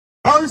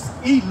Verse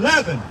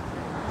 11.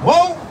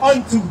 Woe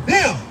unto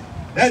them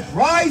that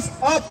rise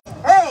up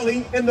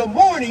early in the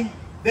morning,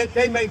 that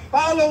they may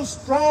follow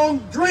strong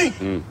drink,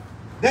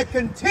 that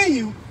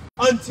continue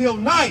until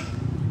night,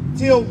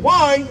 till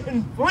wine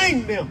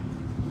inflame them.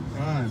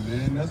 Right,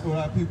 man. That's what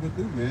our people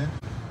do, man.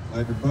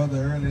 Like the brother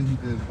earlier, he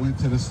just went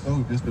to the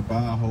store just to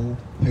buy a whole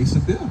case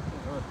of beer.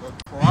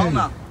 Hey,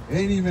 it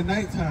ain't even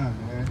nighttime,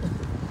 man.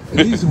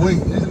 At least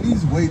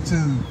wait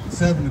till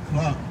 7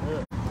 o'clock.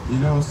 You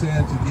know what I'm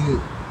saying? To get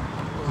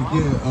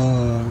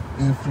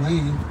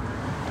inflamed.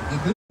 And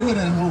do it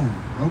at home.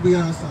 Don't be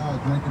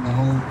outside drinking the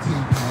whole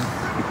 10-pack.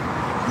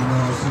 You know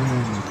what I'm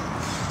saying?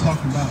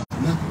 Talking about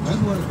nothing.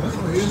 That's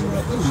what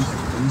Israel do.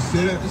 We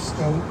sit at the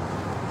stove,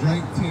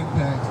 drink 10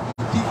 packs,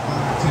 and keep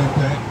buying 10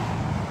 packs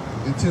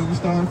until we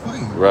start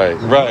fighting. Right.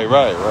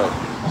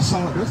 That's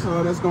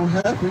all that's gonna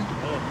happen.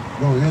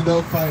 Gonna end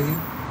up fighting,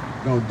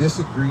 gonna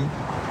disagree.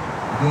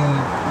 Then,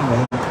 you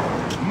know,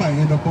 you might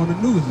end up on the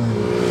news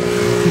later.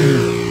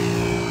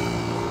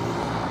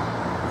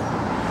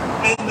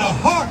 And the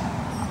harp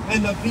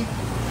and the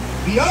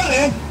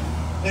violin,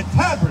 the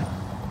tabret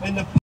and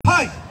the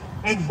pipe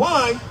and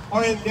wine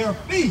are in their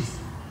feast,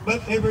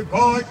 but they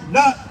regard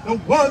not the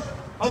work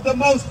of the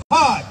Most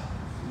High.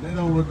 They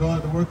don't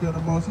regard the work of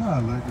the Most High.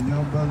 Like the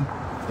young brother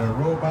that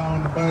rode by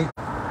on the bike,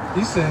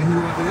 he said he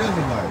was the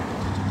Israelite,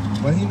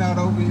 but he not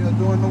over here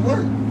doing the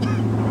work.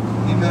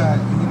 He not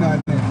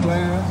in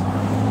class.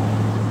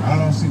 I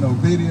don't see no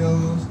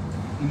videos.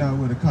 He not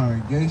with the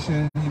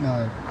congregation. He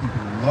not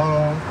keeping the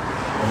law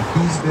or the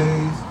feast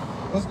days.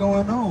 What's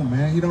going on,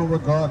 man? He don't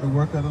regard the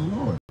work of the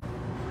Lord.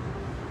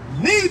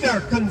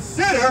 Neither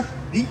consider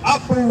the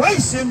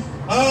operation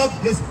of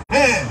his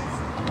hands.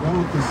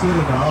 Don't consider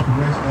the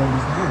operation of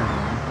his hands,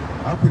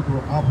 man. Our people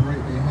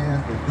operate their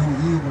hands to do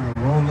evil and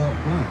roll up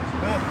blunts.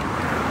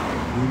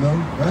 You know,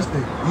 that's the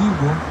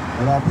evil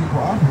that our people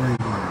operate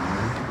in, man.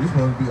 We're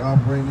supposed to be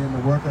operating in the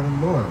work of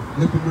the Lord,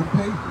 flipping them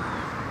pages,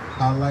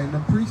 highlighting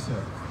them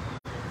precepts,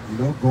 you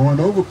know, going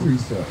over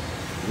precepts,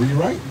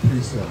 rewriting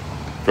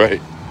precepts.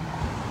 Right.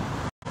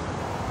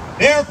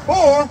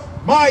 Therefore,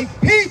 my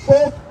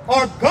people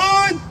are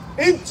gone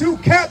into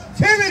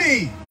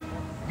captivity,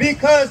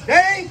 because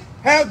they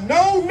have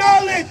no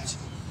knowledge,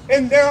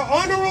 and their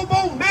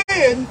honorable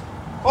men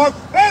are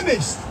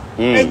famished,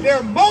 and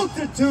their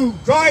multitude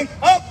dried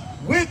up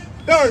with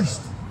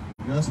thirst.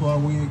 That's why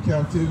we in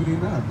captivity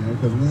now, man,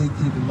 because we ain't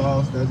keep the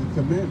laws, statutes, and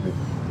commandments.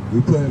 We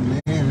put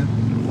man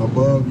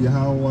above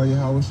Yahweh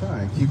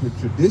HaMashiac and keeping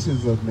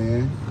traditions of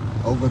man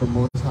over the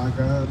Most High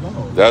God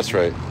laws. That's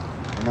right.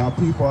 And our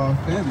people are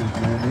famished,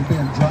 man. They've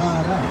been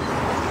dried out.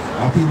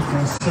 Our people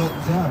been sucked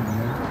dry,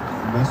 man.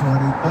 And that's why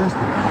they thirsty,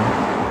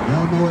 man. They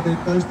don't know what they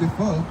thirsty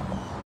for,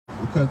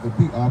 because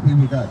our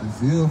people got the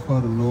zeal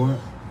for the Lord,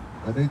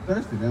 but they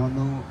thirsty. They don't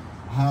know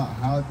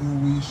how do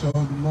we show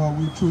the Lord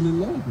we truly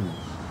love him.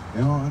 They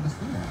don't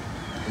understand.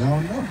 They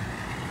don't know.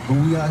 But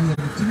we out here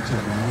to teach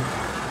them, man.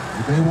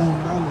 If they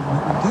want knowledge, we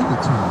can give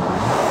it to them,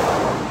 man.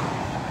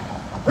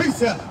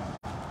 Precept.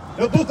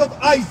 The book of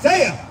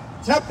Isaiah,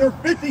 chapter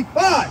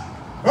 55,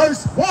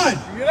 verse 1.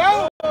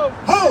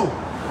 Ho,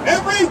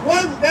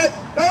 everyone that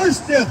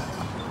thirsteth,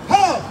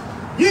 come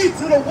ye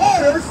to the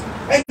waters,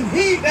 and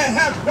he that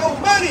hath no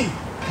money,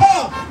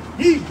 come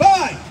ye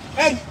buy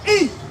and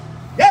eat.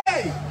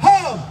 Yea,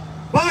 come,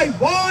 buy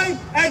wine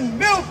and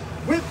milk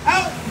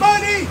without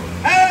money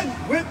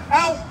and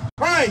without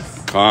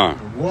price. Come.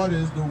 The water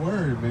is the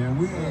word, man.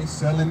 We ain't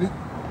selling it.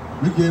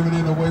 We giving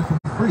it away for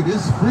free.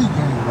 This is free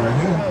game right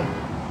here.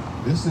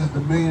 This is the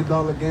 $1 million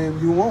game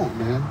you want,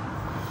 man.